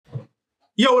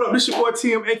Yo, what up? This your boy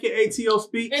Tim, aka T.O.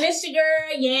 Speaks. And it's your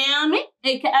girl Yami,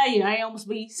 aka I almost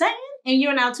be saying, and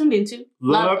you're now tuned into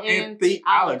Love and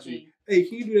Theology. Hey,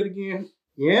 can you do that again?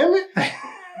 Yami?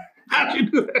 How'd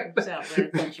you do that?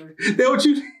 That what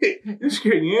you did? You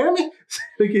scared Yami?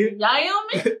 Again.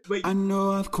 Yami? I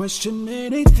know I've questioned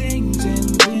many things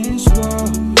in this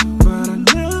world, but I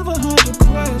never had to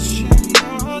question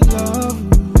your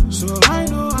love. So I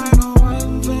know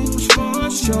one thing's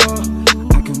for sure.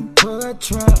 I can put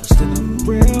trust in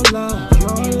real love,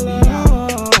 your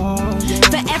love. Yeah.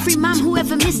 For every mom who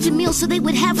ever missed a meal so they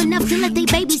would have enough to let their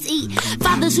babies eat.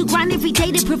 Fathers who grind every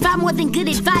day to provide more than good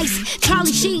advice.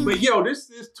 Charlie Sheen. But yo, this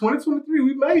is 2023.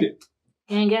 We made it.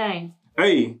 Gang.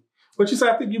 Hey, what you said?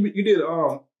 I think you did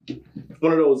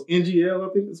one of those NGL.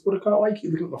 I think that's what it's called. Why you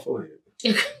keep looking at my forehead?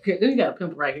 You got a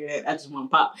pimple right here. I just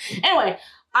want to pop. Anyway,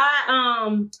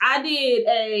 I did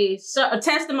a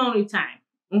testimony time.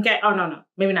 Okay. Oh no,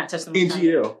 maybe not testimony.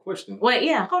 NGL time. question. Wait,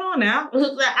 yeah. Hold on now.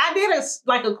 I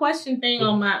did a question thing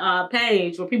on my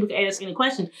page where people can ask any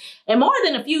questions, and more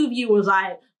than a few of you was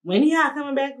like, "When are y'all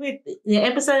coming back with the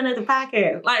episode of the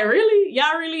podcast?" Like, really,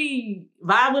 y'all really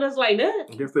vibe with us like that?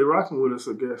 I guess they rocking with us.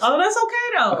 I guess. Oh, that's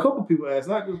okay though. A couple people asked,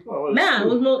 not just one. Nah, it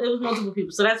was multiple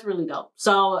people, so that's really dope.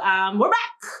 So we're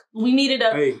back. We needed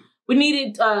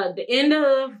the end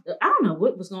of I don't know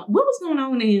what was going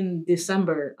on in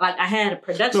December. Like I had a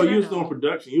production. So you was doing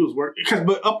production. You was working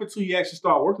but up until you actually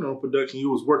started working on production, you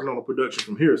was working on the production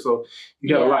from here. So you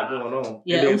got a lot going on.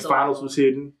 Yeah, and then finals was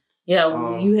hidden.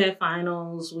 Yeah, you had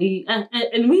finals. We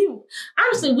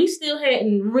honestly we still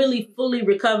hadn't really fully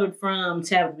recovered from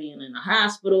Tabitha being in the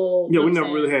hospital. Yeah, we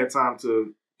never really had time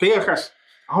to.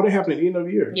 All that happened at the end of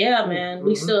the year. Yeah, man. Mm-hmm.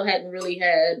 We still hadn't really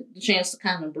had the chance to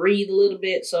kind of breathe a little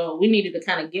bit. So we needed to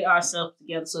kind of get ourselves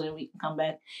together so that we can come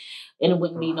back and it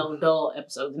wouldn't be no dull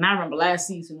episodes. And I remember last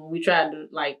season when we tried to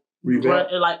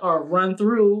run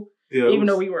through, even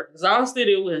though we were exhausted,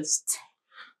 it was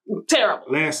terrible.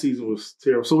 Last season was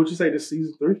terrible. So would you say this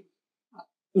season 3?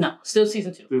 No, still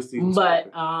season 2. Still season 2.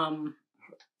 But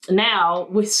now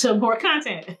with some more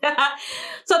content.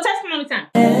 So testimony time.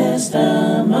 Testimony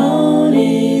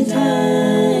time.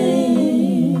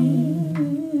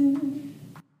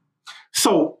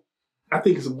 So I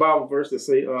think it's a Bible verse that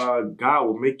say God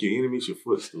will make your enemies your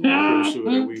footstool. I'm pretty sure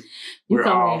that you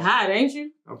coming in hot, ain't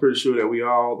you? I'm pretty sure that we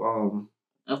all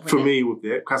familiar with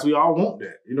that because we all want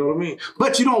that. You know what I mean?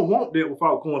 But you don't want that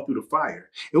without going through the fire.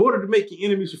 In order to make your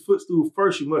enemies your footstool,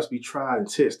 first you must be tried and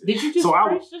tested. Did you just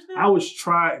I was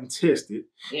tried and tested.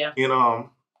 Yeah. And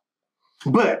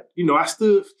but I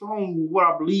stood strong with what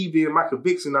I believed in, my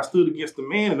conviction. I stood against the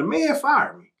man, and the man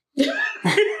fired me.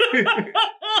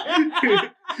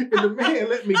 And the man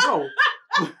let me go.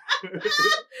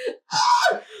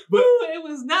 But it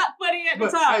was not funny at the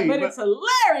time, but it's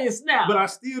hilarious now. But I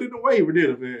still didn't waver,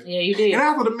 did I, man? Yeah, you did. And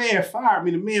after the man fired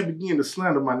me, the man began to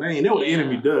slander my name. That's what the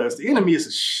enemy does. The enemy is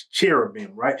a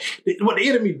cherubim, right? What the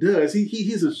enemy does,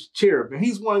 he's a cherubim.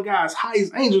 He's one of God's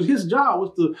highest angels. His job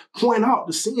was to point out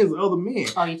the sins of other men.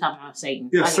 Oh, you're talking about Satan.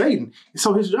 Yeah, Satan.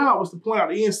 So his job was to point out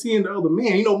the sin of other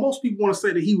men. Most people want to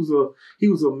say that he was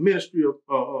a ministry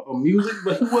of music,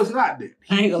 but he was not that.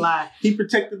 I ain't gonna lie. He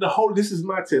protected the holy. This is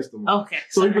my testimony. Okay.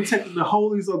 So he protected the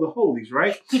holies of the holies,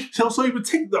 right? So he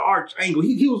protected the archangel.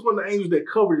 He was one of the angels that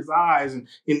covered his eyes and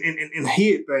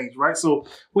hid things, right? So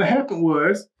what happened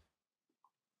was,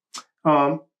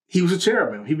 he was a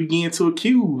cherubim. He began to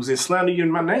accuse and slander you in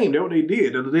my name. That's what they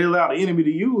did. They allowed the enemy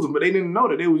to use them, but they didn't know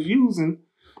that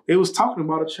they was talking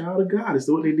about a child of God. It's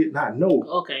what they did not know.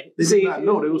 Okay. They did not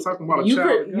know. They was talking about a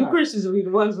child of God. You Christians will be the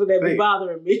ones that be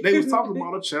bothering me. They was talking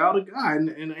about a child of God.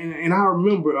 And I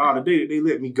remember the day that they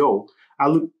let me go, I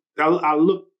looked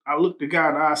the guy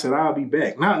in the eye and said, I'll be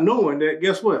back. Not knowing that,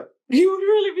 guess what? You would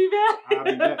really be back? I'll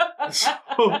be back.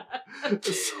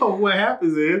 So what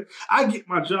happens is, I get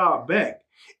my job back.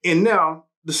 And now,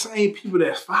 the same people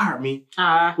that fired me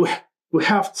will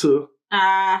have to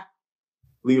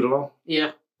leave it alone.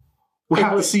 Yeah. Will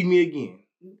have to see me again.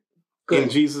 Good. In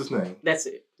Jesus' name. That's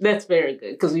it. That's very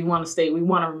good because we want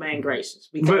to remain gracious.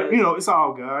 Because, but it's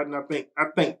all God, and I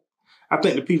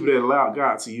think the people that allowed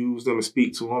God to use them and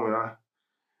speak to them, and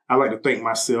I like to thank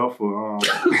myself for.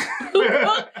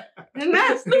 And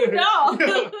that's too dog.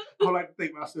 I like to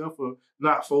thank myself for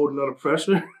not folding under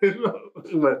pressure.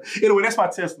 But anyway, that's my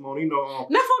testimony. Not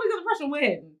folding under pressure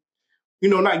when.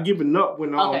 Not giving up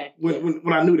when I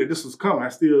knew that this was coming. I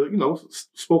still,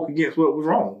 spoke against what was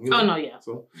wrong. Oh no, yeah.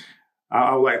 So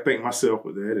I would like to thank myself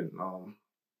for that, and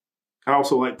I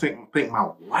also like to thank my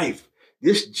wife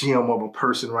this gem of a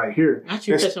person right here. Not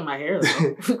you touching my hair,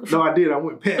 though. No, I did. I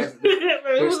went past it.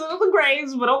 It was the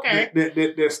graves, but okay.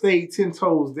 That stayed 10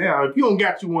 toes down. If you don't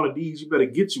got you one of these, you better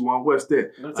get you one. What's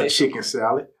that? A chicken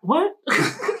salad. What?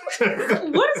 What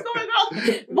is going on?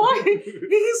 Boy,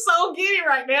 he's so giddy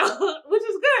right now, which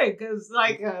is good because,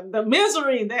 like, the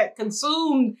misery that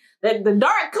consumed, that the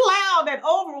dark cloud that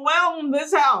overwhelmed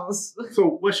this house.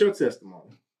 So, what's your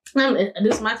testimony?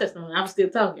 This is my testimony. I'm still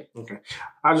talking. Okay.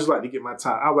 I just like to get my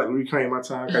time. I like to reclaim my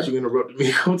time because you interrupted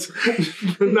me.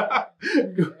 Nah.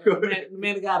 Go ahead. The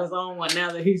man got his own one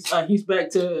now that he's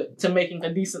back to making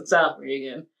a decent salary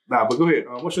again. Nah, but go ahead.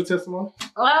 What's your testimony?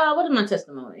 What is my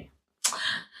testimony?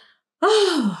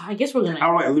 I guess we're gonna.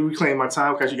 I like to reclaim my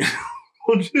time because you.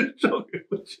 I'm just joking.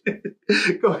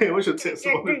 Go ahead. What's your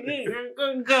testimony?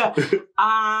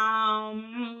 I'm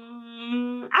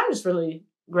just really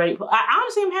grateful.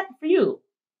 Honestly, I'm happy for you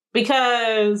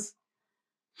because.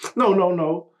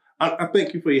 No. I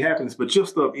thank you for your happiness, but your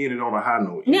stuff ended on a high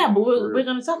note. Yeah, but we're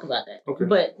going to talk about that. Okay.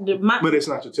 But it's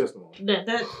not your testimony.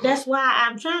 That's why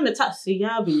I'm trying to talk. See,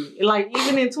 y'all be like,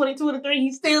 even in 2023,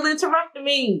 he's still interrupting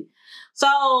me.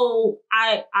 So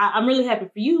I'm really happy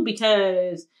for you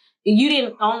because you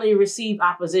didn't only receive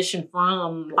opposition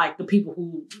from like the people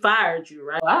who fired you,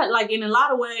 right? Like in a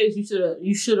lot of ways, you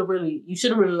should have really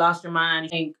lost your mind.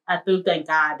 And I do thank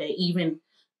God that even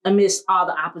amidst all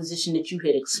the opposition that you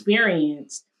had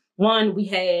experienced, one, we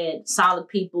had solid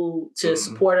people to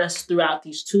support us throughout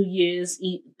these 2 years,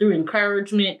 through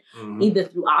encouragement, either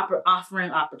through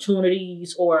offering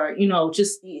opportunities or,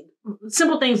 just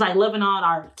simple things like loving on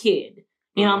our kid.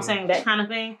 You know what I'm saying? That kind of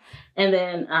thing. And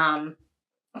then,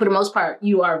 for the most part,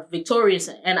 you are victorious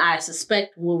and I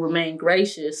suspect will remain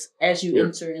gracious as you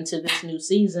enter into this new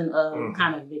season of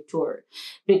kind of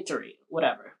victory,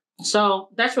 whatever. So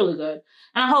that's really good.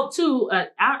 And I hope too, I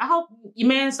hope your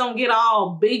mans don't get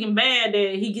all big and bad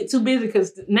that he get too busy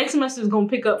because next semester is going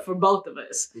to pick up for both of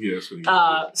us. Yes.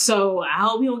 So I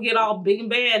hope he don't get all big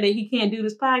and bad that he can't do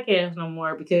this podcast no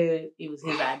more because it was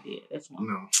his idea. That's one.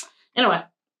 No. Anyway,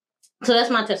 so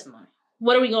that's my testimony.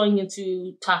 What are we going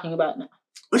into talking about now?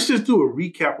 Let's just do a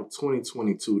recap of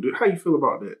 2022. How you feel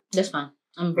about that? That's fine.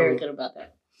 I'm very good about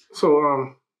that.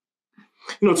 So,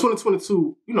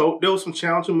 2022, there were some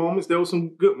challenging moments. There were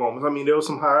some good moments. I mean, there were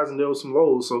some highs and there were some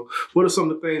lows. So what are some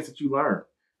of the things that you learned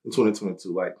in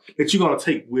 2022, like that you're going to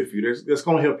take with you that's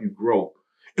going to help you grow?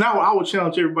 And I would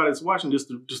challenge everybody that's watching just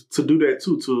to do that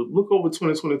too, to look over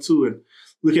 2022 and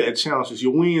look at the challenges,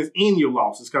 your wins and your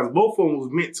losses, because both of them was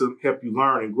meant to help you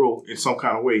learn and grow in some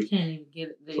kind of way. You can't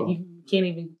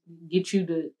even get you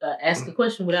to ask a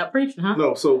question without preaching, huh?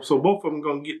 No, so both of them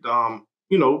going to get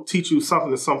teach you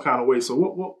something in some kind of way. So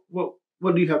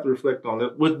what do you have to reflect on?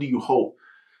 What do you hope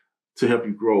to help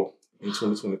you grow in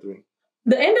 2023?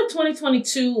 The end of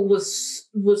 2022 was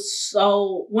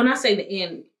so, when I say the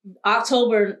end,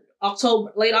 late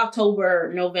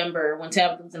October, November, when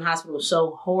Tabitha was in hospital, was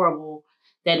so horrible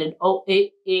that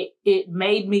it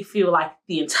made me feel like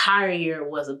the entire year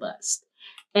was a bust.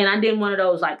 And I did one of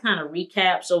those like kind of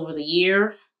recaps over the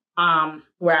year,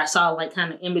 where I saw like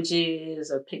kind of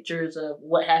images or pictures of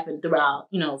what happened throughout,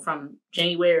 from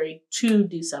January to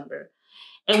December.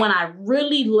 And when I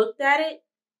really looked at it,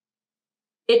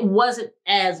 it wasn't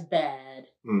as bad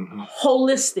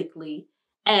holistically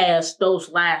as those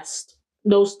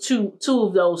two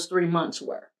of those 3 months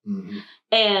were.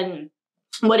 And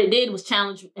what it did was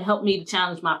help me to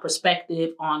challenge my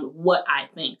perspective on what I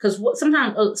think. Because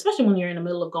sometimes, especially when you're in the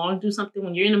middle of going through something,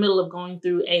 when you're in the middle of going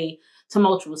through a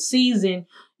tumultuous season,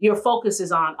 your focus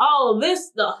is on all of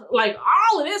this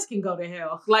can go to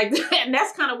hell. Like, and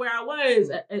that's kind of where I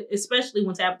was, especially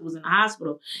when Tabitha was in the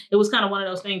hospital. It was kind of one of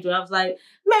those things where I was like,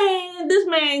 man, this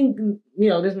man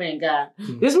God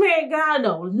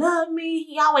don't love me.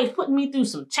 He always putting me through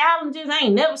some challenges. I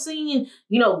ain't never seen,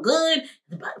 good.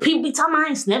 People be talking, I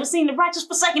ain't never seen the righteous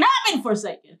forsaken. I've been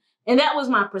forsaken. And that was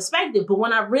my perspective. But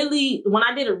when I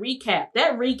did a recap,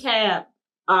 that recap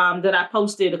that I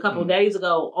posted a couple of days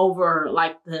ago over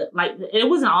it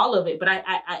wasn't all of it, but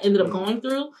I ended up going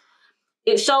through,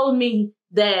 it showed me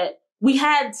that we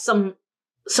had some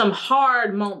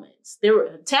hard moments.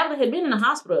 Tabitha had been in the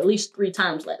hospital at least 3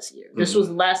 times last year. This was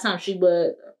the last time she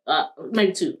was,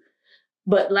 maybe 2,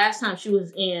 but last time she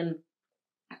was in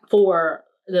for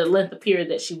the length of period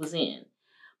that she was in.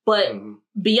 But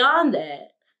beyond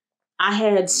that, I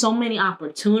had so many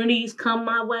opportunities come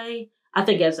my way. I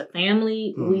think as a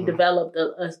family, we developed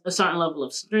a certain level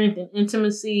of strength and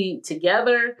intimacy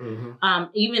together,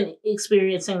 even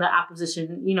experiencing the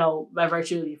opposition, by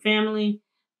virtue of your family.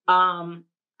 And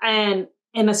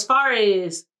as far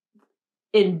as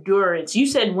endurance. You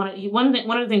said one of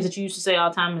the things that you used to say all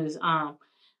the time is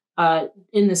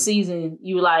in the season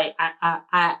you were like,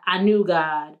 I knew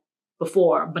God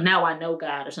before, but now I know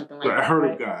God or something like that. I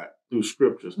heard of God through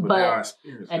scriptures, but now I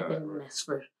experience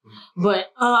God.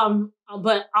 But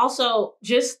also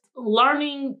just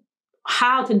learning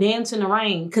how to dance in the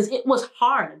rain, because it was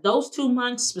hard. Those 2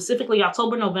 months, specifically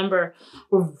October, November,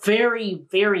 were very,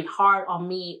 very hard on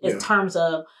me in terms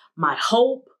of my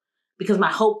hope, because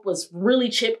my hope was really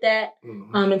chipped at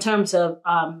in terms of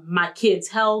my kids'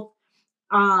 health.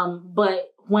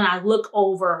 But when I look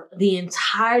over the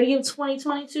entirety of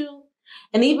 2022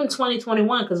 and even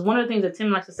 2021, because one of the things that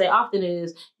Tim likes to say often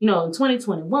is, in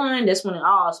 2021, that's when it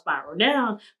all spiraled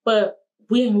down, but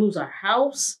we didn't lose our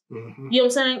house. You know what I'm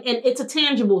saying? And it's a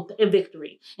tangible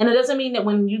victory. And it doesn't mean that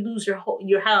when you lose your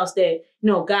house that,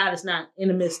 God is not in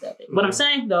the midst of it. What I'm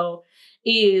saying, though,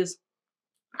 is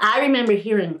I remember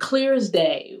hearing clear as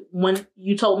day when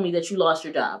you told me that you lost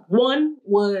your job. One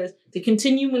was to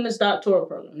continue in this doctoral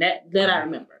program. That I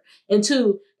remember. And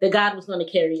two, that God was going to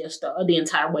carry us the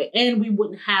entire way. And we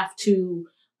wouldn't have to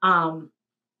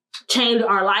change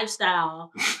our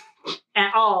lifestyle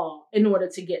at all in order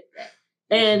to get that.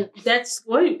 And that's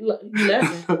what you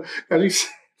laughing. But you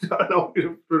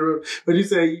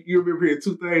say you remember hearing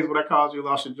two things when I called you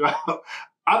lost your job.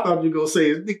 I thought you were going to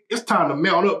say, it's time to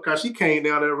mount up, because she came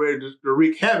down there ready to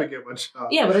wreak havoc at my job.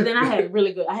 Yeah, but then I had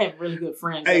really good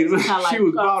friends. Hey, she was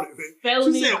about it.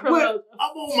 She said, "What?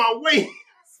 I'm on my way."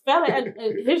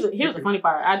 Here's the funny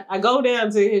part. I go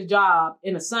down to his job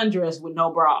in a sundress with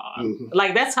no bra.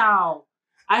 Like, that's how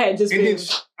I had just been. Then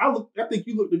I think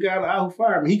you looked the guy in the eye who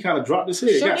fired me. He kind of dropped his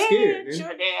head, got scared.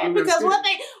 Sure did. Because one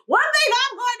thing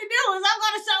I'm going to do is I'm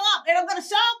going to show up, and I'm going to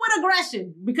show up with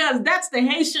aggression, because that's the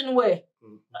Haitian way.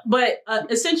 But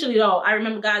essentially, though, I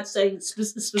remember God saying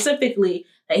specifically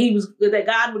that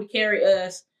God would carry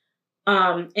us,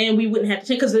 and we wouldn't have to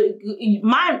change. Because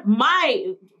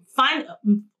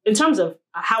in terms of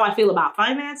how I feel about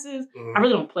finances, I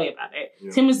really don't play about it. Yeah.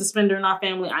 Tim is the spender in our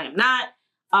family. I am not.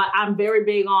 I'm very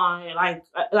big on like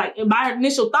my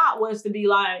initial thought was to be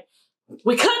like,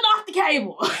 we cutting off the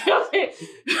cable. we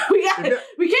can't have any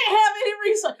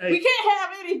resources. Hey, we can't have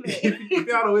anything. If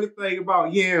y'all know anything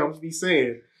about yams, be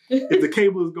saying, if the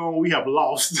cable is gone, we have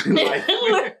lost. Like, are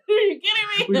you kidding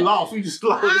me? We lost. We just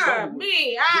lost. I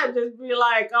just be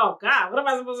like, oh God, what am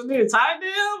I supposed to do? Tie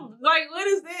them? Like, what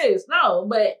is this? No,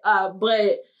 but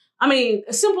I mean,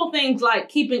 simple things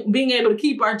like being able to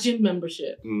keep our gym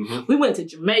membership. We went to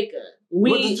Jamaica.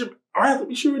 I have to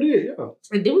be sure we did. Yeah.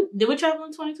 Did we travel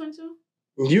in 2022?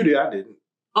 You did. I didn't.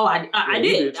 Oh, I did.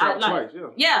 You did travel twice.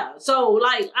 Yeah. So,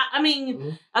 like, I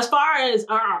mean, as far as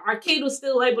our kid was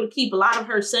still able to keep a lot of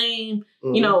her same,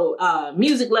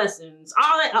 music lessons,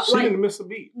 all that. She didn't miss a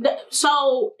beat.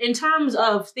 So, in terms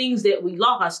of things that we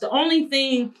lost, the only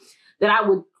thing that I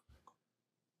wouldn't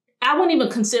even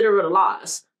consider it a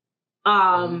loss.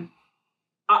 Our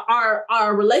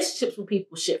relationships with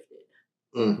people shifted.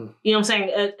 You know what I'm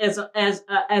saying?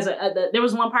 There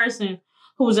was one person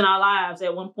who was in our lives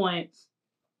at one point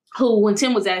who, when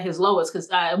Tim was at his lowest, because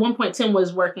at one point Tim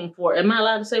was working for, am I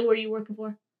allowed to say where you working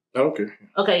for? Okay.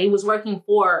 Okay, he was working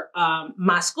for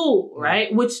my school,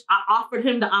 right? Which I offered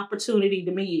him the opportunity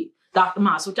to meet Dr.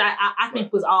 Moss, which I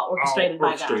think was all orchestrated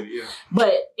by God. Yeah.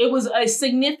 But it was a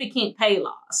significant pay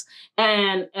loss.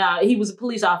 And he was a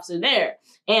police officer there.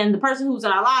 And the person who was in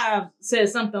our live said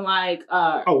something like...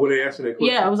 when they asked me that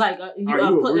question? Yeah, I was like, are you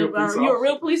a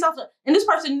real police officer? And this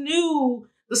person knew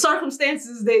the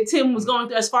circumstances that Tim was going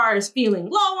through as far as feeling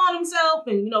low on himself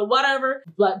and, whatever.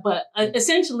 But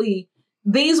essentially,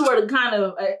 these were the kind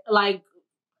of like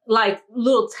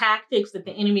little tactics that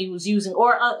the enemy was using,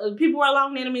 or people were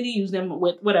allowing the enemy to use them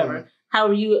with whatever.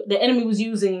 However, the enemy was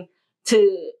using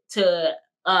to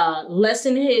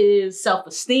lessen his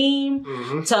self-esteem,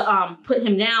 to put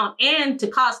him down, and to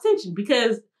cause tension.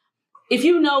 Because if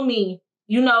you know me,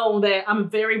 you know that I'm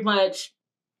very much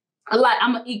I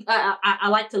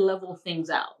like to level things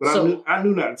out. But so, I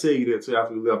knew not to tell you that until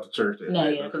after we left the church.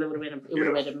 Because it would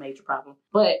have been a major problem.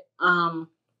 But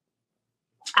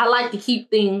I like to keep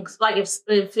things, like if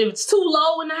it's too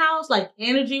low in the house, like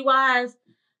energy wise,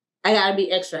 I gotta be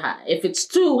extra high. If it's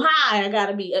too high, I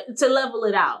gotta be to level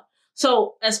it out.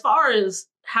 So as far as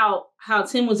how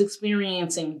Tim was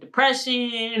experiencing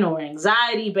depression or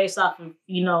anxiety based off of,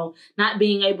 not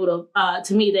being able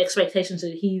to meet the expectations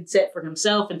that he'd set for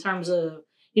himself in terms of,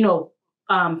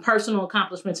 personal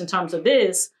accomplishments in terms of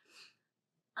this,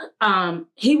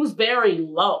 he was very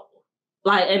low.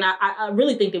 And I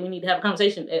really think that we need to have a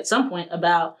conversation at some point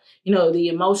about, the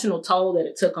emotional toll that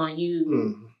it took on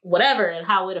you, whatever, and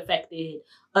how it affected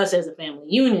us as a family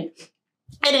unit.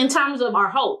 And in terms of our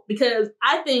hope, because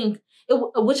I think,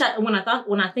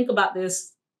 when I think about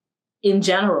this in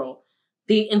general,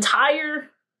 the entire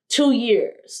 2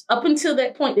 years up until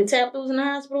that point that Tabitha was in the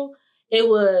hospital, it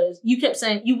was,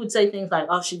 you would say things like,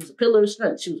 oh, she was a pillar of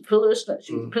strength. She was a pillar of strength.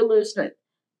 She was a pillar of strength.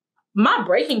 My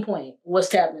breaking point was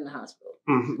Tabitha in the hospital.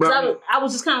 Because I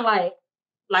was just kind of like,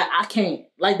 I can't.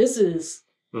 Like, this is,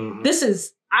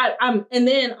 I'm, and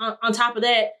then on top of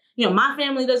that, you know, my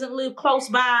family doesn't live close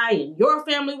by, and your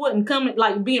family wouldn't come,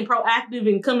 like, being proactive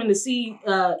and coming to see,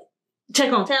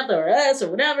 check on Tabitha or us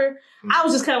or whatever. I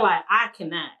was just kind of like, I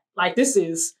cannot. Like, this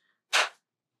is,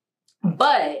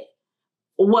 but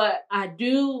what I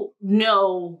do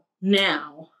know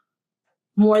now,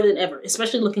 more than ever,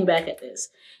 especially looking back at this,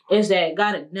 is that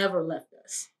God had never left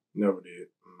us. Never did.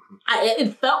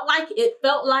 It felt like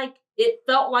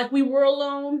we were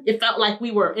alone. It felt like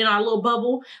we were in our little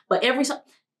bubble. But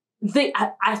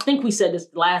I think we said this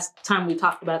the last time we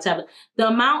talked about Tabitha. The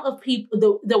amount of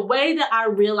people, the way that I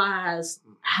realized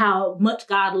how much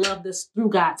God loved us through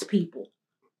God's people.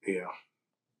 Yeah.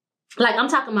 Like, I'm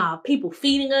talking about people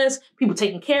feeding us, people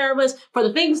taking care of us for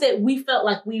the things that we felt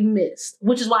like we missed,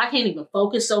 which is why I can't even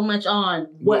focus so much on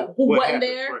who wasn't happened,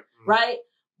 there, right?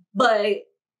 But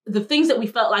the things that we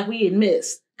felt like we had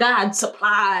missed, God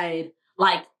supplied,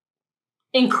 like,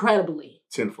 incredibly.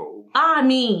 Tenfold. I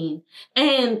mean,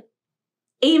 and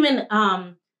even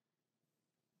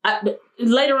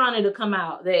later on it'll come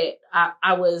out that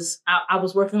I was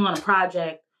working on a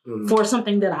project for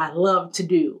something that I love to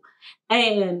do.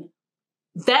 And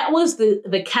that was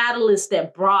the catalyst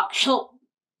that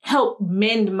helped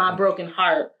mend my broken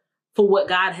heart for what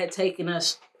God had taken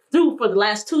us through for the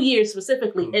last 2 years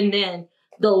specifically, and then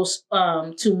those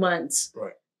 2 months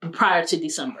prior to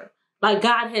December. Like,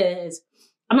 God has,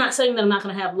 I'm not saying that I'm not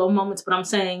going to have low moments, but I'm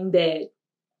saying that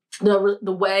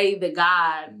the way that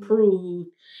God proved,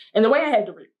 and the way I had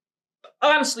to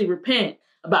honestly repent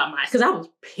about because I was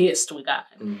pissed with God,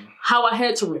 how I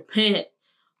had to repent.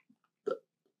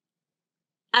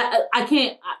 I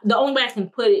can't, the only way I can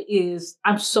put it is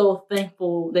I'm so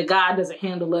thankful that God doesn't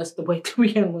handle us the way that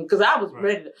we handle him. Because I was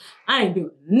ready to, I ain't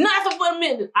doing nothing for a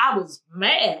minute. I was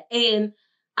mad. And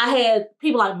I had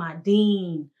people like my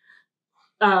dean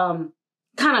kind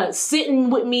of sitting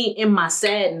with me in my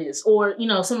sadness, or, you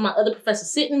know, some of my other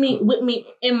professors sitting with me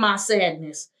in my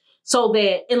sadness, so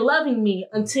that in loving me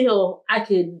until I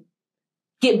could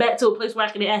get back to a place where I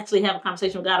could actually have a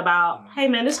conversation with God about, hey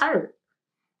man, this hurt.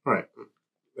 Right.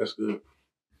 That's good.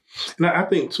 And I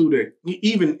think too that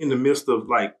even in the midst of,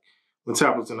 like, when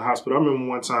Tabitha was in the hospital, I remember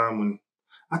one time when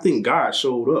I think God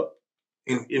showed up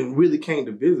and really came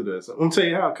to visit us. I'm gonna tell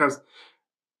you how, because,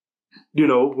 you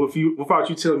know, without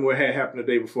you telling me what had happened the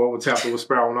day before when Tabitha was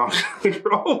spiraling off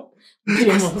control,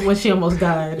 when she almost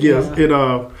died. Yes,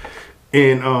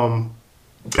 and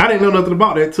I didn't know nothing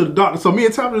about that to the doctor. So me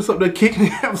and Tabitha was up there kicking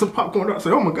and having some popcorn. I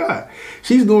said, "Oh my God,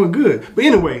 she's doing good." But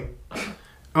anyway.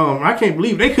 I can't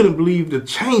believe they couldn't believe the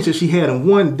change that she had in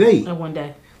one day. In one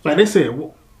day, like they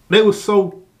said, they were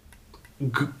so,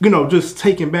 you know, just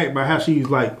taken back by how she's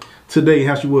like today,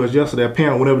 how she was yesterday.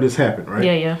 Apparently, whenever this happened, right?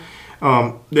 Yeah.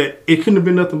 That it couldn't have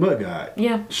been nothing but God.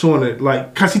 Yeah. Showing it,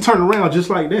 like, because he turned around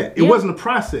just like that. It wasn't a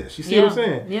process. You see what I'm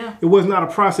saying? Yeah. It was not a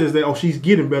process that, oh, she's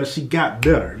getting better. She got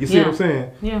better. You see what I'm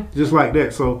saying? Yeah. Just like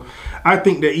that. So I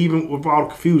think that even with all the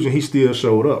confusion, he still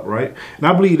showed up, right? And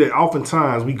I believe that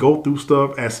oftentimes we go through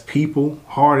stuff as people,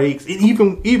 heartaches. And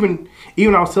even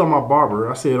I was telling my barber,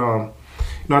 I said, you know,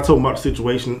 I told him about the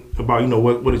situation, about, you know,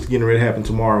 what is getting ready to happen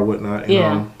tomorrow or whatnot.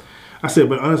 And I said,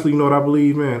 but honestly, you know what I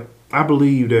believe, man? I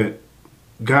believe that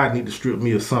God needed to strip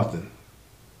me of something.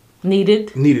 Needed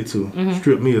to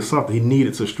strip me of something. He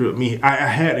needed to strip me. I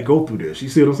had to go through this. You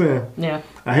see what I'm saying? Yeah.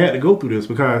 I had to go through this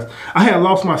because I had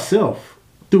lost myself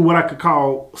through what I could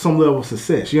call some level of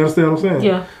success. You understand what I'm saying?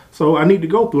 Yeah. So I need to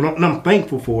go through it, and I'm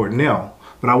thankful for it now.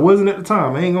 But I wasn't at the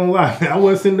time. I ain't gonna lie. I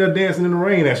wasn't sitting there dancing in the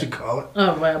rain, as you call it.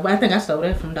 Oh, right. But I think I stole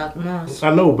that from Dr. Moss.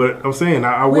 I know, but I'm saying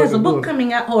I wasn't. Who has a book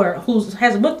coming out, or who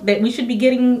has a book that we should be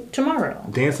getting tomorrow?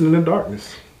 Dancing in the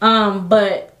Darkness.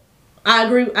 But I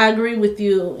agree with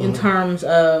you in terms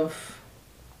of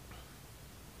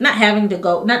not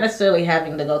necessarily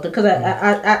having to go through, because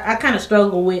I kind of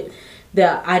struggle with the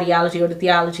ideology or the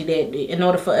theology that in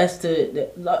order for us to,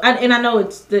 and I know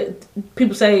it's the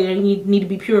people say you need to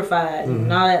be purified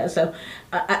and all that stuff.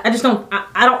 I just don't.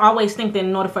 I don't always think that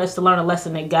in order for us to learn a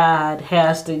lesson that God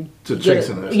has to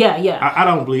chasing us. Yeah. I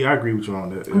don't believe. I agree with you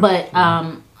on that. Yeah. But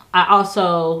I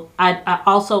also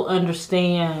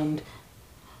understand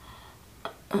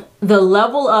the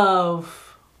level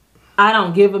of I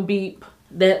don't give a beep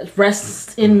that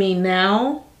rests in me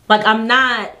now. Like, I'm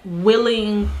not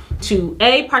willing to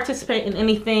participate in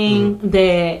anything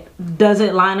that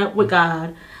doesn't line up with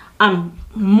God. I'm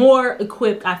more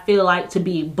equipped, I feel like, to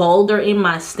be bolder in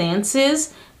my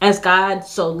stances as God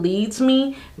so leads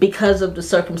me because of the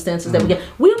circumstances that we get.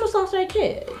 We almost lost our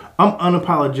kid. I'm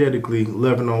unapologetically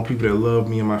loving on people that love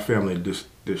me and my family this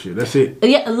year. That's it.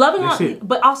 Yeah, loving on,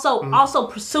 but also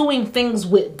pursuing things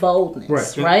with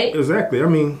boldness, right? Exactly. I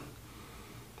mean,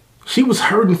 she was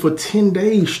hurting for 10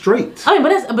 days straight. I mean,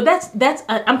 but that's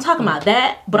I'm talking about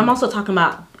that, but I'm also talking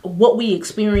about what we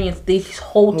experienced these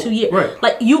whole 2 years. Right.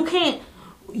 Like, you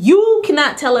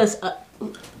cannot tell us.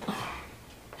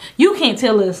 You can't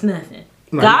tell us nothing.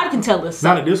 No, God can tell us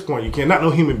something. Not at this point. You can't. Not no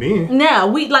human being. No,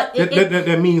 we like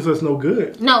that means us no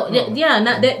good. No, yeah,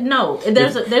 not that. No,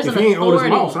 there's an authority. If he ain't Otis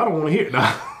Mouse, I don't want to hear it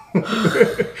now.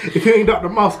 If he ain't Dr.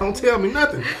 Mouse, don't tell me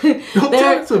nothing. Don't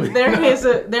tell it to me.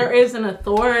 There is an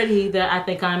authority that I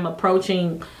think I'm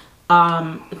approaching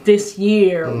this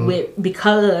year with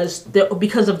because of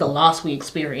the loss we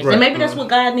experienced, and maybe that's what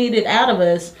God needed out of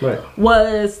us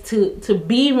was to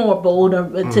be more bold,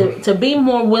 to be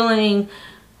more willing,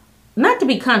 not to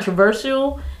be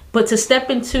controversial, but to step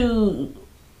into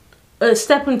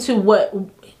what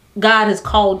God has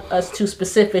called us to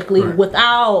specifically,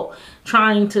 without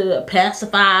trying to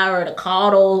pacify or to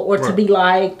coddle or to be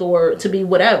liked or to be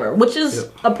whatever, which is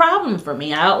a problem for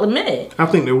me. I'll admit it. I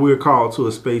think that we're called to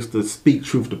a space to speak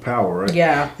truth to power, right?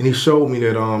 Yeah. And he showed me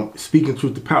that speaking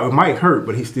truth to power, it might hurt,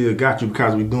 but he still got you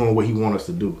because we're doing what he wants us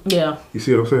to do. Yeah. You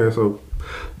see what I'm saying? So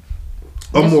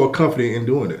I'm more confident in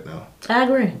doing it now. I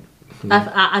agree.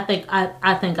 I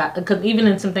think because even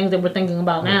in some things that we're thinking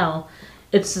about now,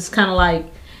 it's just kind of like,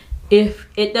 if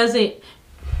it doesn't,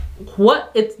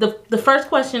 it's the first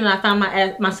question I found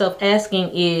myself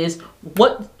asking is,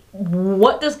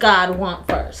 what does God want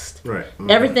first? Right.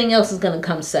 Everything else is going to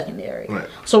come secondary. Right.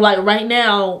 So like right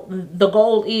now, the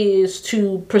goal is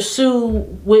to pursue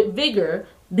with vigor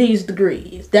these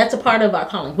degrees. That's a part of our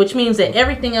calling, which means that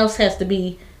everything else has to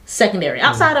be secondary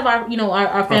outside of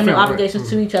our family obligations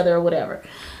to each other or whatever.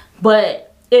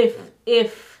 But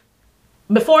if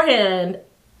beforehand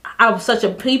I was such a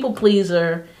people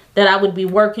pleaser that I would be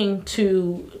working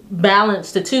to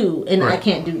balance the two, and I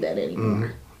can't do that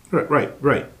anymore.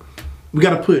 Right. We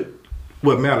got to put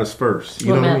what matters first.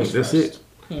 You know what I mean? That's it.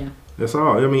 Yeah. That's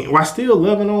all. I mean, while still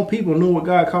loving on people, know what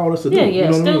God called us to do. Yeah. You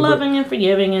know still loving and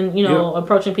forgiving, and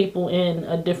approaching people in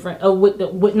a different,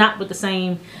 not with the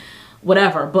same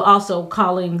whatever, but also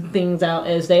calling things out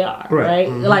as they are. Right.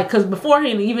 Like, because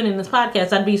beforehand, even in this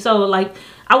podcast, I'd be so like,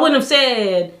 I wouldn't have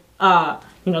said,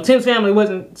 Tim's family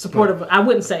wasn't supportive. I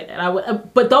wouldn't say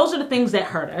that. But those are the things that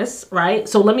hurt us, right?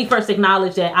 So let me first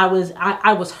acknowledge that I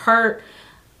was hurt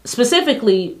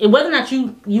specifically, whether or not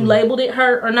you labeled it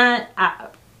hurt or not.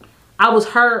 I was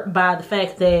hurt by the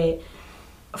fact that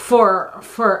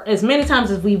for as many times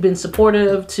as we've been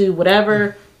supportive to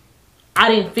whatever, I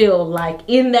didn't feel like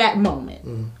in that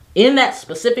moment, in that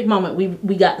specific moment,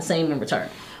 we got the same in return.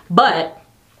 But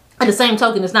at the same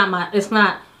token, it's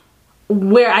not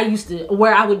where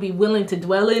I would be willing to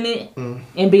dwell in it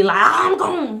and be like, I'm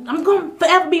going to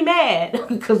forever be mad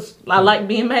because I like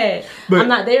being mad. But I'm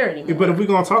not there anymore. But if we're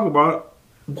going to talk about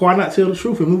it, why not tell the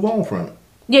truth and move on from it?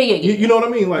 Yeah. You know what I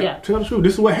mean? Like, tell the truth.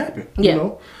 This is what happened. Yeah. You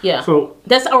know? Yeah. So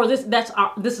this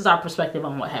is our perspective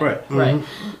on what happened. Right.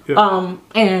 Yeah.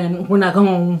 And we're not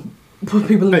going to put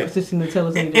people in a position to tell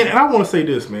us anything. And I want to say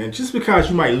this, man. Just because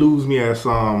you might lose me as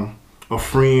a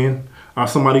friend or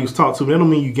somebody who's talked to me, that don't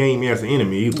mean you gain me as an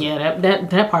enemy either. Yeah,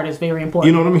 that part is very important.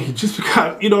 You know what I mean? Just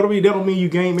because, that don't mean you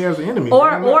gain me as an enemy. Or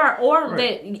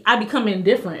that I become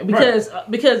indifferent. Because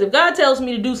if God tells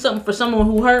me to do something for someone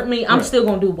who hurt me, I'm still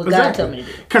going to do what God tells me to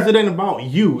do. Because it ain't about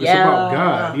you. It's about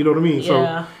God. You know what I mean?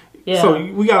 So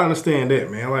we got to understand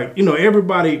that, man. Like,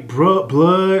 everybody,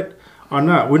 blood or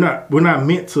not, we're not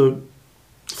meant to.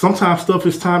 Sometimes stuff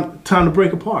is time to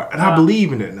break apart, and I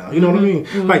believe in it now. You know what I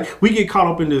mean? Like, we get caught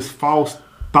up in this false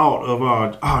thought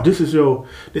of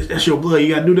that's your blood.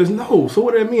 You gotta do this. No. So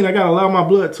what does that mean? I gotta allow my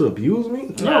blood to abuse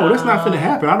me? No, that's not finna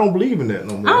happen. I don't believe in that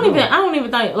no more. I don't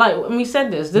even think, like, when we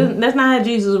said this, that's not how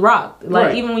Jesus rocked.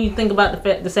 Like, even when you think about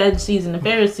the Sadducees and the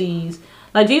Pharisees,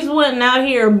 like, Jesus wasn't out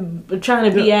here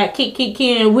trying to be at kick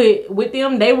with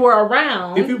them. They were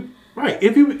around.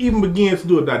 If you even begin to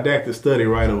do a didactic study,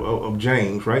 right, of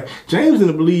James, right? James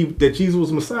didn't believe that Jesus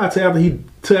was Messiah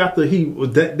till after he was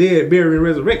dead, buried, and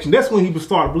resurrection. That's when he would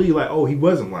start to believe, like, oh, he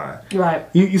wasn't lying. Right.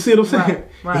 You see what I'm saying?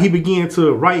 Right. He began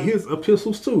to write his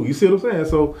epistles too. You see what I'm saying?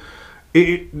 So,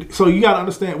 so you got to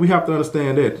understand. We have to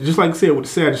understand that. Just like you said with the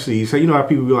Sadducees, how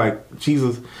people be like,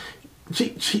 Jesus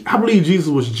I believe Jesus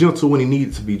was gentle when he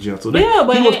needed to be gentle. Yeah,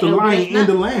 but he was the lion and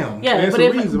the lamb. Yeah, That's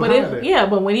the reason behind that.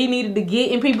 But when he needed to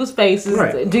get in people's faces,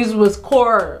 Right. Jesus was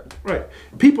core. Right.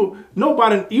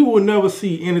 You will never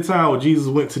see any time where Jesus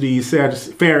went to these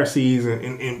Pharisees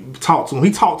and talked to them.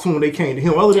 He talked to them when they came to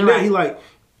him. Other than that, he like,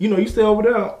 you stay over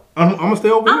there. I'm gonna stay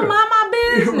over I'm here. mind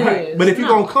my business. Right. But if you're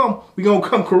gonna come, we're gonna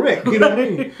come correct. You know what I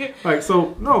mean? Like,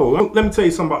 so no, let me tell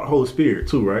you something about the Holy Spirit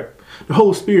too, right? The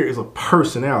Holy Spirit is a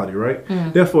personality, right?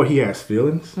 Therefore, he has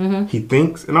feelings. He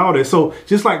thinks and all that. So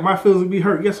just like my feelings be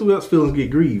hurt, guess who else feelings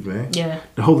get grieved, man? Yeah.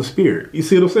 The Holy Spirit. You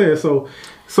see what I'm saying?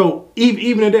 So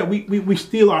even in that, we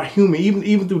still are human.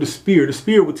 Even through the Spirit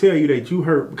will tell you that you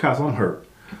hurt because I'm hurt.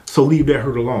 So leave that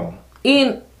hurt alone.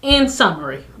 In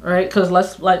summary, right? Because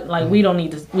we don't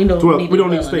need to. We don't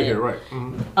need to stay here, right?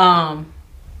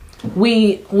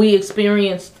 We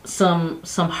experienced some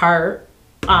hurt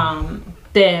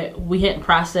that we hadn't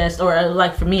processed, or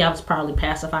like for me, I was probably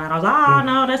pacifying. I was like, oh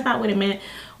no, that's not what it meant.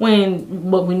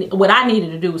 What I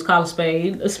needed to do was call a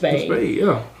spade a spade.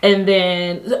 Yeah. And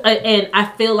I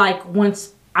feel like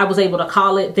once I was able to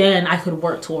call it, then I could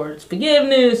work towards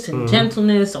forgiveness and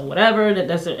gentleness or whatever.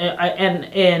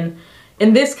 And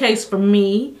in this case, for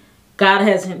me, God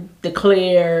hasn't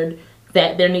declared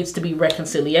that there needs to be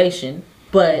reconciliation,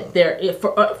 but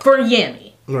for Yemi.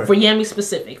 Right. For Yemi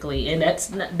specifically, and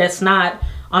that's not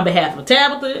on behalf of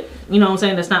Tabitha. You know what I'm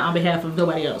saying? That's not on behalf of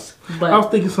nobody else. But I was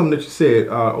thinking something that you said,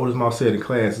 Otis Mouse said in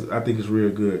class. I think it's real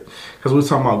good because we were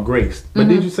talking about grace. But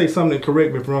did you say something?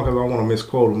 Correct me if I'm wrong, because I don't want to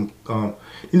misquote him.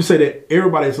 You say that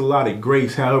everybody's allotted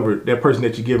grace. However, that person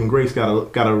that you give them grace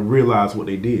gotta realize what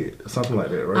they did, or something like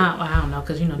that, right? I don't know,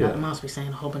 because Dr. Mouse be saying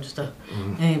a whole bunch of stuff,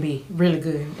 and it'd be really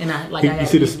good. And you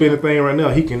see the spinning thing right now.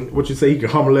 He can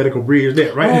homiletical bridge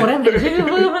that, right? Oh, that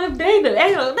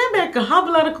man can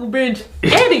homiletical bridge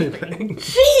anything.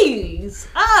 Jeez,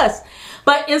 us.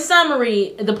 But in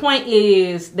summary, the point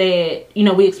is that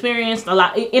we experienced a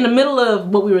lot in the middle of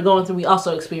what we were going through. We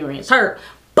also experienced hurt,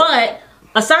 but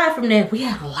aside from that, we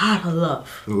had a lot of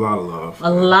love. A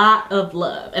lot of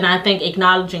love. And I think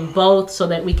acknowledging both so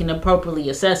that we can appropriately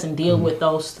assess and deal with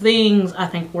those things, I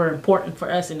think were important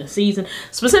for us in the season.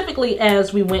 Specifically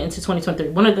as we went into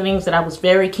 2023. One of the things that I was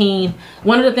very keen,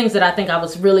 one of the things that I think I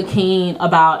was really keen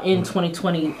about in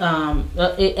 2020,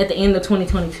 at the end of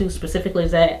 2022 specifically,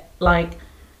 is that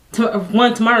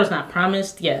tomorrow's not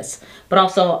promised, yes, but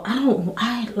also I don't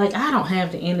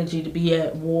have the energy to be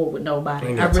at war with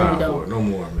nobody. I really don't. No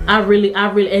more, man. I really,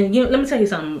 and let me tell you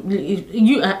something.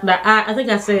 I think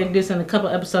I said this in a couple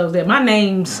episodes that my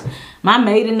maiden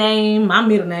name, my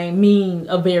middle name mean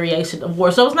a variation of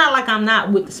war. So it's not like I'm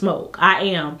not with the smoke. I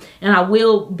am, and I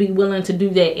will be willing to do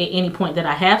that at any point that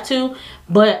I have to.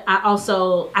 But I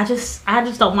just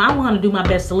don't. I want to do my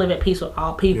best to live at peace with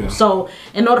all people. Yeah. So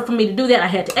in order for me to do that, I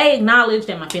had to acknowledge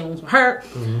that my feelings were hurt.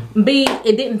 B,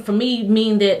 it didn't for me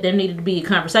mean that there needed to be a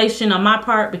conversation on my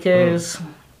part, because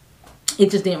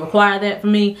it just didn't require that for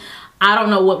me. I don't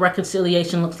know what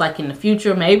reconciliation looks like in the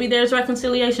future. Maybe there's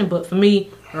reconciliation, but for me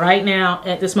right now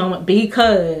at this moment,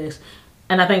 because,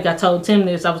 and I think I told Tim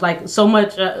this, I was like, so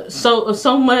much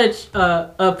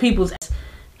of people's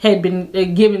had been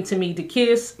given to me to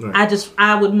kiss. Right.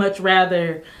 I would much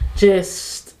rather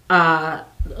just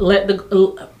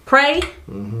pray,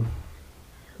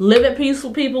 live at peace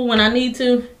with people when I need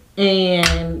to,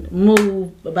 and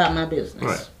move about my business.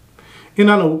 Right. And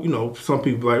I know, some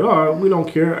people like, oh, we don't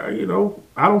care.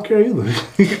 I don't care either.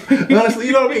 Honestly,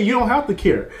 you know what I mean? You don't have to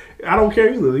care. I don't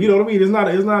care either. You know what I mean? It's not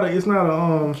a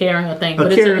caring a thing.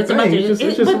 But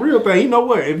it's just a real thing. You know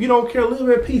what? If you don't care, live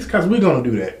at peace, because we're gonna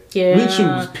do that. Yeah. We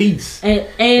choose peace.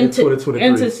 And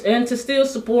to still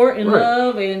support and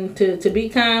love, and to be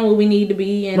kind where we need to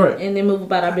be, and then move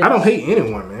about our business. I don't hate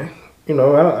anyone, man.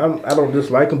 I don't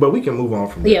dislike them, but we can move on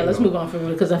from that. Yeah, let's move on from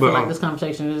it, because I feel like this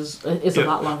conversation is a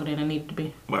lot longer than it needed to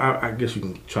be. Well, I guess you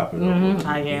can chop it up.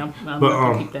 I am. I'm not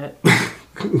gonna keep that.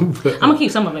 I'm gonna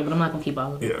keep some of it, but I'm not gonna keep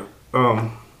all of it. Yeah.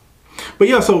 But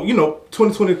yeah, so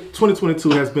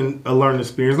 2022 has been a learning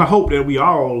experience, and I hope that we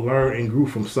all learn and grew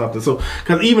from something. So,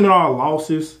 because even in our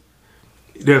losses,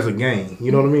 there's a gain.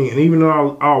 You know what I mean? And even in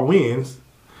our wins,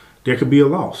 there could be a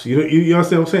loss. You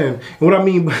understand what I'm saying? And what I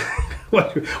mean by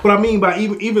what I mean by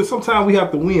even sometimes we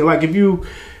have to win. Like if you,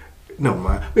 never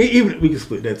mind. Even we can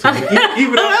split that too.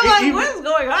 Even what's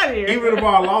going on here? Even of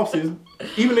our losses,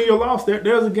 even in your loss,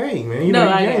 there's a gain, man. You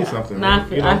gain something. I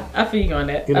feel you on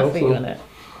that. I feel you on that.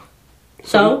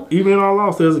 So even in our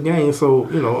loss, there's a gain. So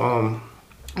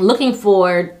looking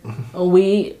forward,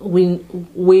 we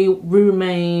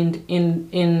remained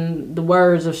in the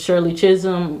words of Shirley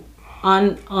Chisholm,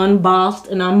 unbossed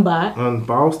and unbought.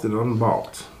 Unbossed and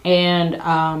unbought. And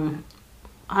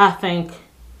I think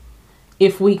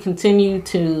if we continue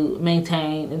to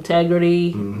maintain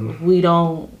integrity, we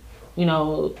don't,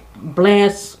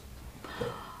 bless,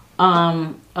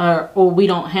 or we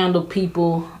don't handle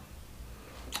people.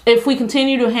 If we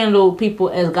continue to handle people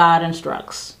as God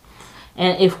instructs,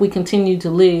 and if we continue to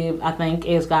live, I think,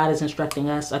 as God is instructing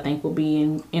us, I think we'll be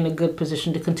in a good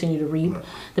position to continue to reap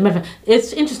the benefit.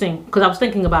 It's interesting because I was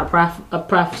thinking about a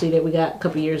prophecy that we got a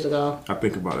couple years ago. I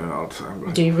think about it all the time.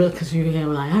 Right? Do you really? Because you're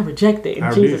like, I reject it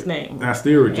in Jesus' name. I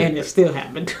still reject it. And it still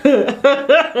happened.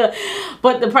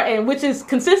 But which is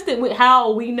consistent with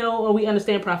how we know or we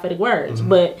understand prophetic words.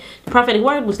 But the prophetic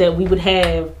word was that we would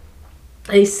have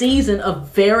a season of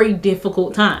very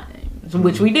difficult times,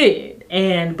 which we did.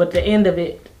 But the end of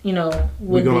it,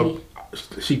 would be.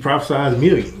 She prophesies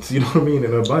millions, you know what I mean,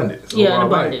 in abundance. Yeah, in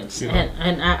abundance.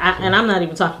 And I'm not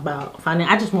even talking about finance.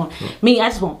 I just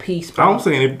want peace. Bro. I'm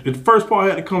saying if the first part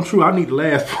had to come true, I need the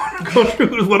last part to come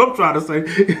true. Is what I'm trying to say.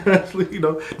 Actually,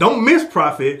 don't miss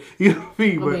prophet. You know what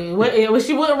I mean?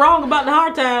 She wasn't wrong about the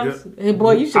hard times. Yeah.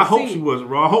 Boy, you should. I hope she wasn't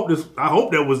wrong. I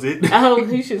hope that was it. I hope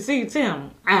you should see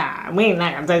Tim. We ain't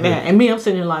not gonna take that. And me, I'm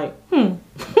sitting here like,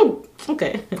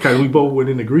 Okay. Because we both went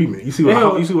in agreement. You see what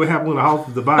happened when the house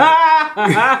was divided?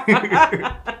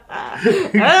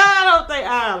 I don't think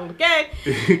okay.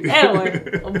 Anyway,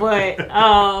 but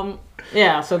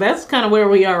yeah, so that's kind of where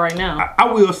we are right now.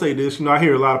 I will say this, I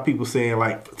hear a lot of people saying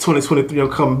like 2023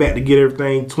 I'm coming back to get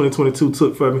everything 2022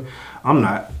 took from me. I'm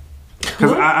not.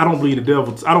 Because I don't believe the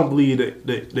devil. I don't believe that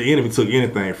the enemy took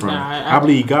anything from me. I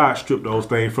believe God stripped those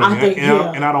things from me,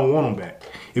 and I don't want them back.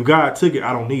 If God took it,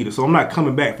 I don't need it. So I'm not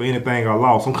coming back for anything I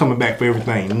lost. I'm coming back for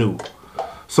everything new.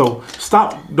 So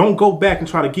don't go back and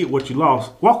try to get what you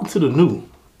lost. Walk into the new.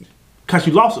 Because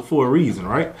you lost it for a reason,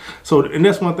 right? So, and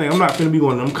that's one thing. I'm not going to be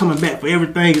going, I'm coming back for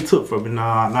everything it took from me.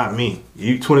 Nah, not me.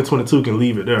 2022 can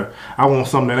leave it there. I want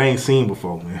something that I ain't seen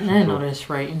before, man. I know that's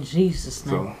right. In Jesus'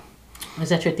 name. So, is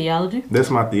that your theology? That's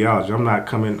my theology. I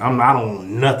don't want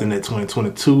nothing that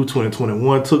 2022,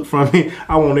 2021 took from me.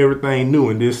 I want everything new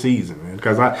in this season, man.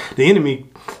 Because the enemy,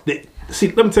 see,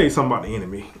 let me tell you something about the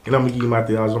enemy. And I'm going to give you my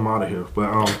theology. I'm out of here.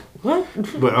 But, what?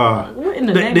 But, what in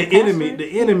the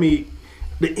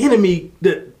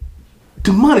the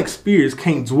demonic spirits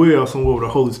can't dwell somewhere with the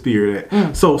Holy Spirit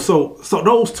at. So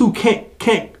those two can't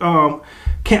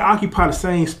occupy the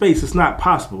same space. It's not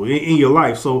possible in your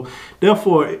life. So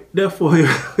therefore, if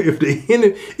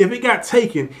it got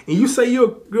taken, and you say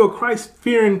you're a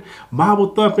Christ-fearing,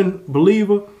 Bible-thumping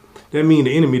believer, that means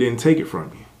the enemy didn't take it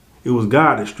from you. It was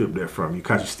God that stripped that from you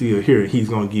because you're still here. He's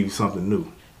going to give you something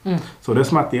new. So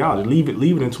that's my theology. Leave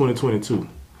it in 2022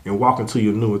 and walk into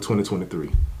your new in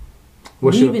 2023.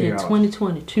 What's your theology? Leave it in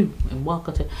 2022 and walk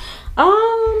into.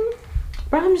 Bro,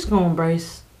 I'm just gonna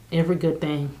embrace every good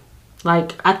thing.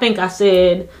 Like I think I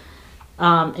said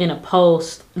in a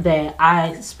post that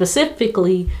I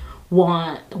specifically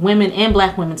want women and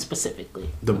black women specifically.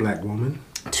 The black woman.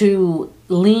 To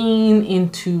lean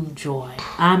into joy.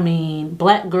 I mean,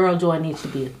 black girl joy needs to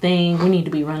be a thing. We need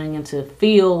to be running into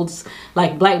fields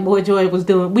like black boy joy was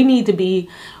doing. We need to be,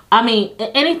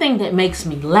 anything that makes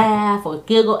me laugh or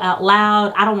giggle out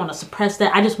loud, I don't want to suppress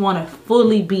that. I just want to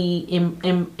fully be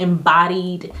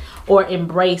embodied or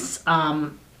embrace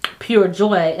pure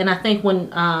joy. And I think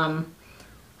when I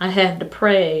had to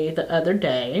pray the other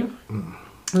day,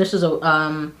 this is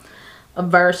a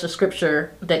verse of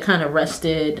scripture that kind of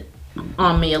rested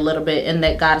on me a little bit, and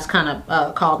that God has kind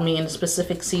of called me in a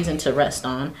specific season to rest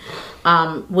on,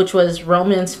 which was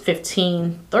Romans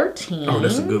 15:13. Oh,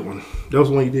 that's a good one. That was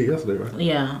the one you did yesterday, right?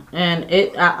 Yeah, and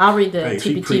I'll read the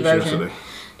TPT version. Yesterday.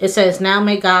 It says, "Now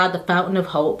may God, the fountain of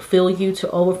hope, fill you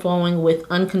to overflowing with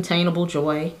uncontainable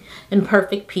joy and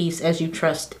perfect peace as you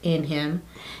trust in Him.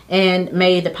 And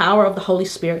may the power of the Holy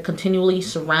Spirit continually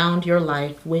surround your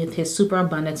life with His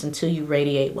superabundance until you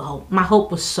radiate with hope." My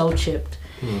hope was so chipped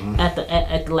at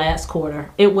the last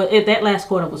quarter. That last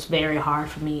quarter was very hard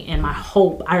for me, and my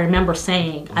hope. I remember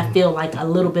saying, I feel like a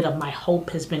little bit of my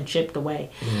hope has been chipped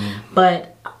away,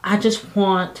 but I just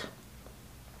want.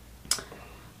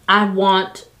 I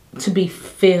want to be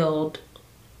filled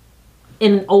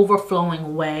in an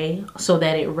overflowing way so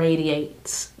that it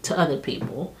radiates to other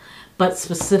people, but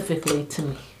specifically to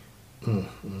me.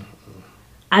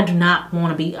 I do not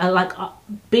want to be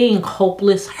being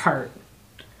hopeless hurt,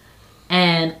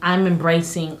 and I'm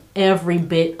embracing every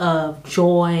bit of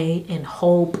joy and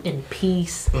hope and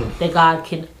peace that God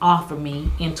can offer me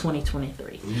in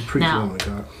 2023. You preach, woman of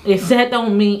God. If that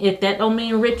don't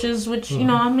mean riches, which your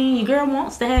girl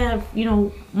wants to have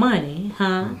money,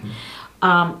 huh?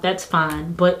 that's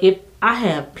fine. But if I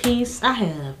have peace, I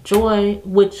have joy,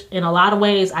 which in a lot of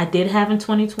ways I did have in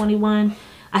 2021.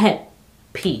 I had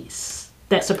peace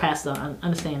that surpassed the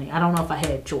understanding. I don't know if I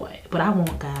had joy, but I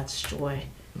want God's joy.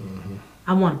 Mm-hmm.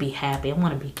 I want to be happy. I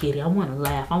want to be giddy. I want to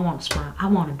laugh. I want to smile. I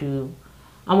want to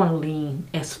lean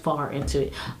as far into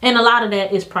it. And a lot of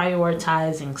that is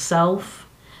prioritizing self,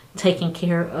 taking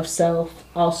care of self,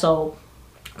 also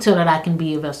so that I can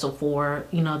be a vessel for,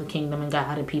 the kingdom and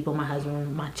God and people, my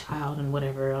husband, my child, and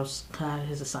whatever else God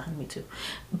has assigned me to.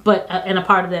 But, and a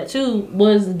part of that too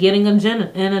was getting an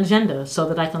agenda so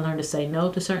that I can learn to say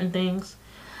no to certain things,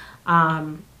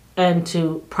 and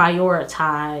to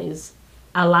prioritize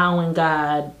allowing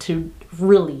God to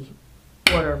really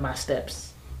order my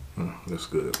steps. That's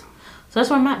good. So that's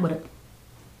where I'm at with it.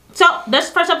 So that's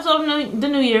the first episode of the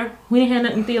new year. We didn't have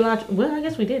nothing theological. Well, I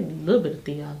guess we did a little bit of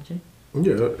theology.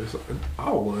 Yeah, it's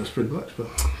all was pretty much, but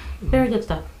very good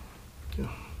stuff. Yeah.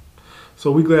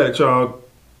 So we glad that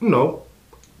y'all,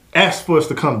 asked for us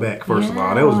to come back. First of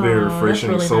all, that was very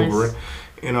refreshing and sobering,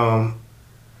 nice.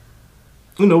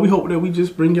 And we hope that we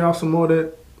just bring y'all some more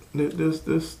of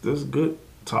this good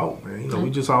talk, man. We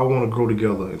just all want to grow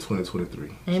together in 2023.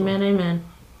 Amen, so. Amen.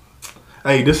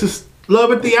 Hey, this is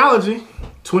Love and Theology,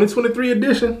 2023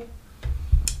 edition.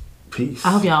 Peace.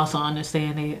 I hope y'all also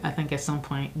understand it. I think at some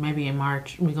point, maybe in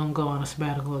March, we're going to go on a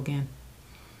sabbatical again.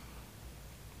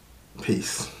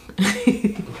 Peace.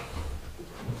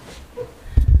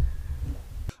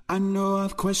 I know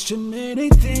I've questioned many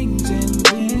things in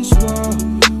this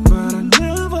world, but I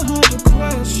never had to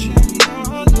question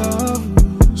your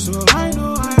love. So I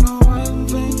know one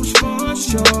thing's for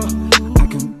sure. I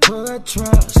can put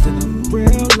trust in a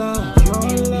real love,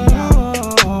 your love.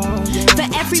 For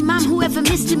every mom who ever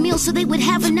missed a meal so they would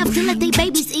have enough to let their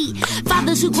babies eat.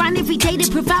 Fathers who grind every day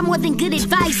to provide more than good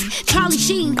advice. Charlie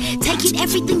Sheen, take it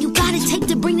everything you gotta take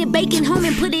to bring the bacon home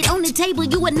and put it on the table.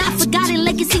 You are not forgotten.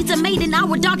 Legacies are made in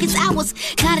our darkest hours.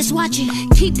 God is watching.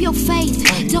 Keep your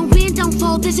faith. Don't bend, don't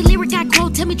fold. There's a lyric I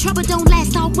quote. Tell me trouble don't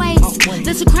last always.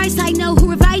 There's a Christ I know who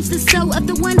revives the soul of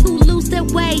the one who lose their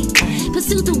way.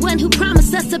 Pursue the one who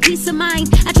promised us a peace of mind.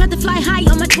 I tried to fly high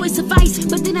on my choice of